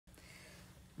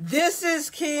This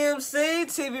is KMC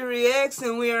TV Reacts,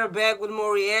 and we are back with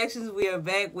more reactions. We are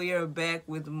back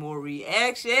with more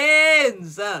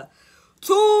reactions.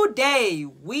 Today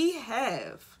we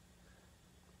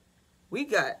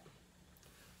got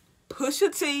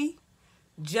PUSHA T,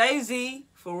 JAYZ,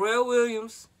 Pharrell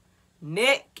Williams,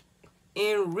 Neck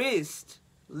and Wrist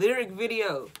lyric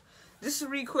video. This is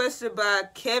requested by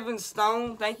Kevin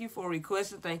Stone. Thank you for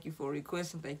requesting.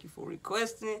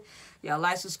 Y'all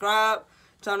like, subscribe,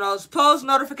 turn on those post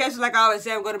notifications. Like I always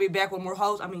say, I'm going to be back with more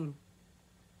hosts. I'm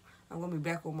going to be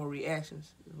back with more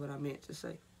reactions is what I meant to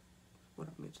say. Yeah,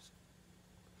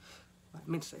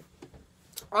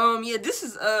 this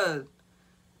is, a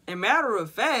matter of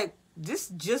fact, this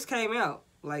just came out,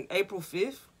 like, April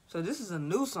 5th. So this is a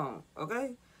new song,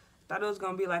 okay? Thought it was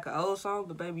going to be like an old song,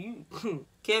 but baby, you,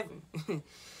 Kevin,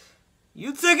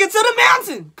 you took it to the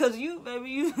mountain. Because you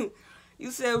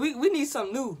said, we need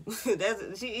some new.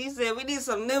 He said, we need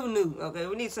some new, okay?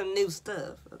 We need some new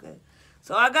stuff, okay?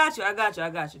 So I got you.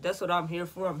 That's what I'm here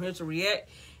for. I'm here to react,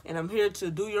 and I'm here to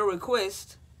do your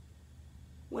request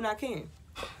when I can.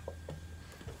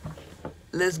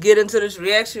 Let's get into this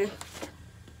reaction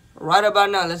right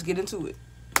about now. Let's get into it.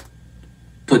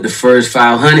 Put the first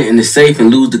 500 in the safe and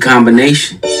lose the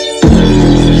combination.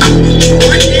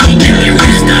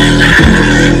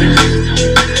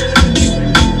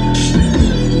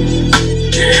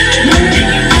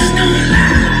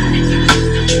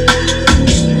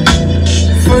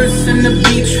 First in the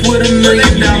beach with $1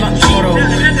 million auto.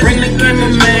 Bring the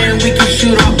cameraman, we can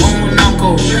shoot our own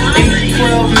knuckle.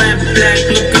 812 matte black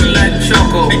looking like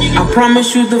choco. I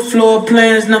promise you the floor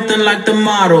plan's nothing like the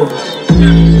model.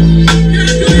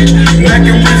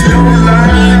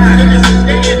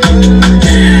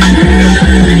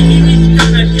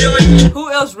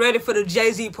 Who else ready for the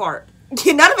JAYZ part? Not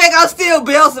to make I'm still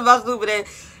bells if I'm stupid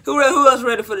ass. Who else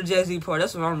ready for the JAYZ part?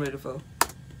 That's what I'm ready for.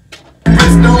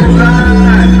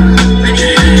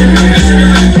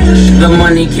 The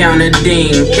money counter ding,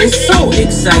 it's so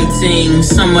exciting.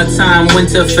 Summertime,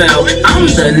 Winterfell, I'm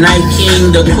the night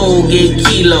king, the Colgate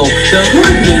kilo. The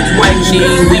hood needs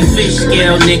whitening, we fish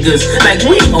scale niggas, like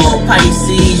we all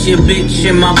Pisces. Your bitch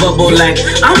in my bubble, like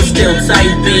I'm still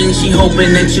typing. She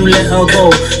hoping that you let her go,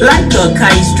 like a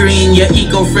kite string. Your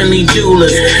eco-friendly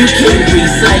jewelers, you keep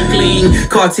recycling.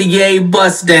 Cartier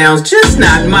bust downs, just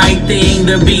not my thing.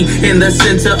 To be in the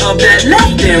center of that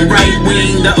left and right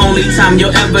wing. The only time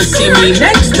you'll ever see me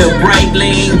next to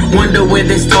Breitling. Wonder where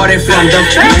they started from. The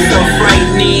facts are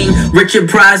frightening. Richard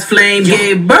Price Flame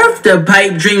gave birth to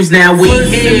pipe dreams. Now we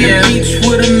here. Beach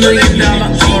with $1 million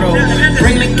auto.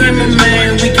 Bring the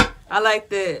cameraman. We can. I like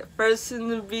that. First in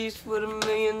the beach with $1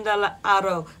 million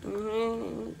auto.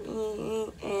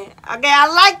 Okay, I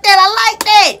like that.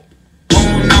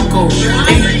 Knuckle.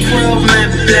 812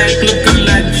 matte black looking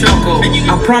like choco. I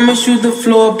promise you the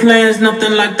floor plan's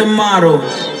nothing like the model.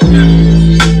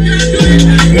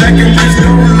 Black and wrist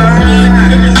don't lie.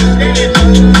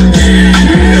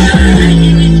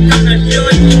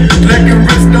 Black and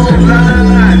wrist don't lie.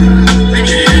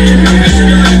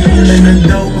 And a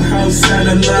dope house had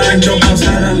a line, dope house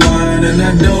had a line. And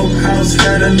a dope house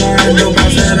had a line, dope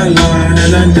house had a line.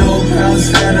 And a dope house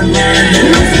had a line,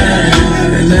 dope house had a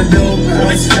line. And a dope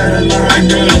house had a line,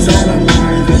 dope house had a line.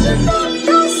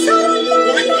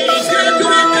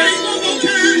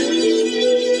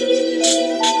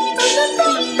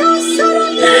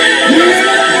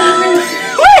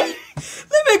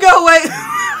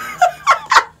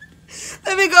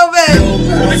 Let me go back.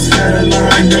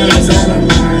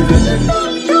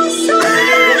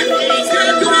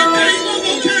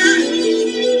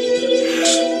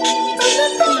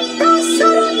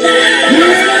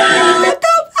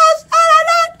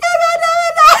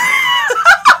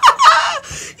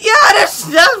 Yeah, that's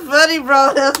funny,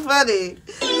 bro. That's funny.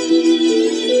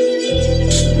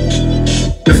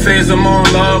 The fans I'm on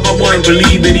love, I wouldn't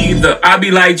believe it either. I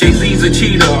be like JAYZ's a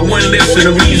cheater, I wouldn't listen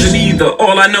to reason either.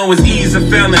 All I know is he's a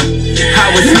felon.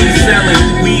 How is he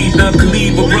selling? We the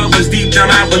Khalifa brothers, deep down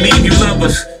I believe you love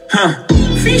us.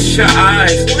 Feast your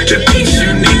eyes, the piece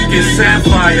unique is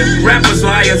sapphire. Rappers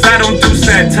liars, I don't do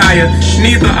satire.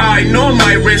 Neither I nor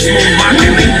my wrist move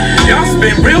mockingly. Y'all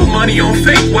spend real money on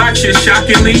fake watches,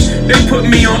 shockingly. They put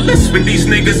me on lists with these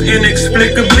niggas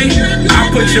inexplicably. I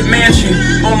put your mansion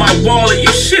on my wall, are you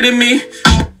shitting me?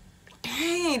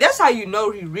 Dang, that's how you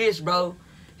know he rich, bro.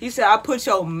 He said, I put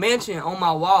your mansion on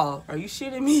my wall. Are you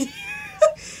shitting me?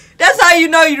 That's how you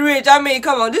know you rich. I mean,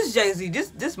 come on, this is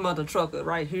JAYZ. This mother trucker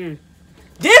right here.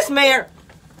 This man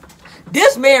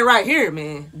right here,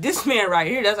 man. This man right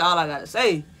here, that's all I gotta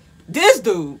say. This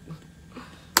dude.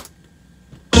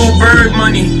 Bird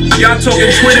money, y'all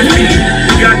talking Twitter feed.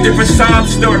 got different sob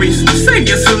stories, singing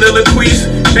soliloquies.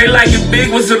 They like if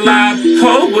Big was alive,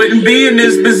 Ho wouldn't be in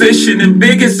this position. If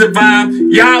Big had survived,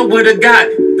 y'all would've got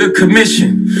the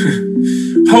commission.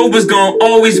 Hov is gonna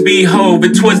always be Hov.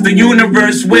 It was the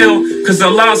universe will, cause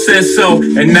Allah says so.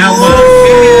 And now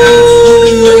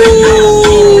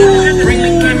bring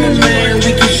the cameraman,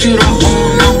 we can shoot our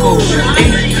own knuckle.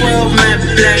 812 matte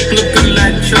black, looking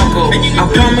like choco. I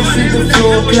promise you the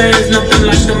floor plans nothing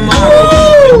like the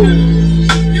model.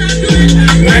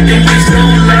 When the beats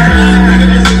don't lie,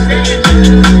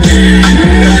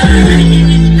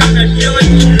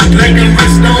 like the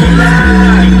beats don't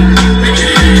lie.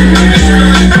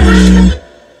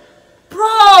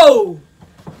 Bro,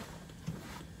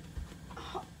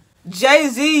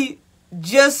 JAYZ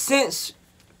just sent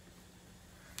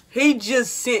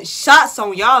shots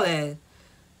on y'all ass.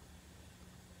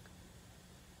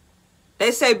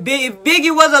 They say if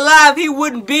Biggie was alive, he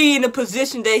wouldn't be in the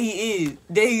position that he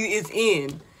is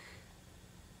in.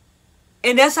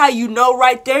 And that's how you know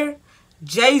right there,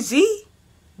 JAYZ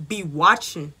be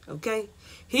watching, okay?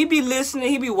 He be listening,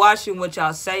 he be watching what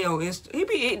y'all say on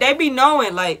Insta. They be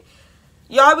knowing, like,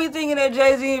 y'all be thinking that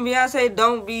JAYZ and Beyonce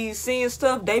don't be seeing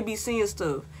stuff. They be seeing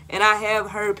stuff. And I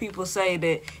have heard people say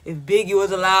that if Biggie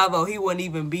was alive, oh, he wouldn't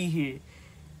even be here.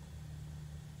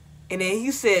 And then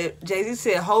he said, JAYZ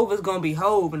said, Hov is gonna be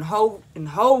Hov, and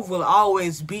Hov will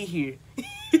always be here.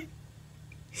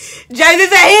 JAYZ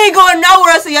said he ain't going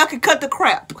nowhere, so y'all can cut the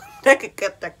crap. They can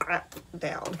cut the crap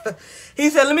down. He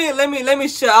said, let me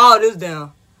shut all this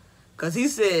down. Cause he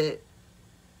said,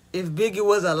 if Biggie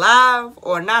was alive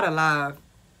or not alive,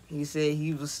 he said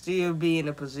he would still be in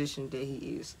the position that he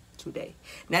is today.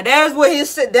 Now that is what he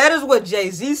said. That is what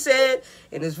JAYZ said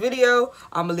in this video.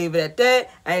 I'm gonna leave it at that.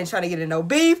 I ain't trying to get in no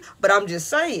beef, but I'm just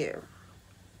saying.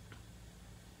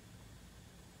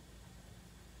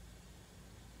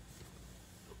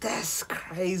 That's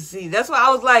crazy. That's why I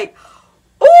was like,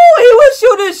 ooh, he was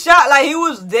shooting shots. Like, he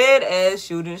was dead ass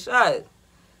shooting shots.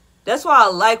 That's why I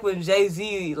like when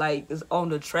JAYZ, like, is on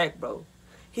the track, bro.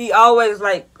 He always,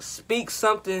 like, speaks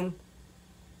something.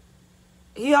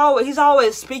 He's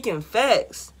always speaking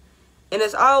facts. And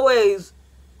it's always,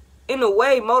 in a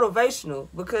way, motivational.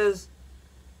 Because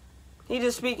he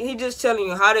just telling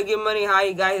you how to get money, how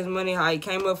he got his money, how he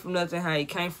came up from nothing, how he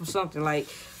came from something. Like,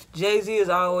 JAYZ is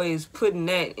always putting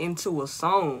that into a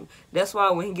song. That's why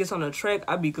when he gets on the track,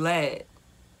 I be glad.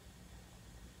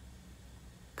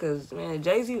 Cause, man,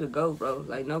 JAYZ the GOAT, bro.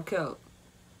 Like, no cap.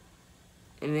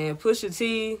 And then PUSHA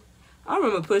T. I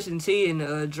remember PUSHA T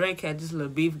and Drake had this little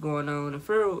beef going on. And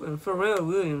Pharrell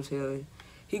Williams, hell,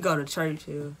 he go to church,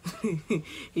 hell.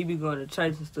 He be going to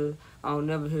church and stuff. I don't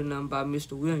never hear nothing about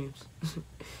Mr. Williams.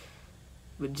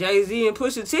 But JAYZ and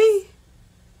PUSHA T,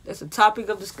 that's a topic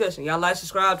of discussion. Y'all like,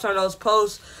 subscribe, turn those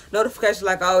post notifications.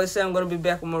 Like I always say, I'm going to be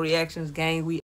back with more reactions. Gang, we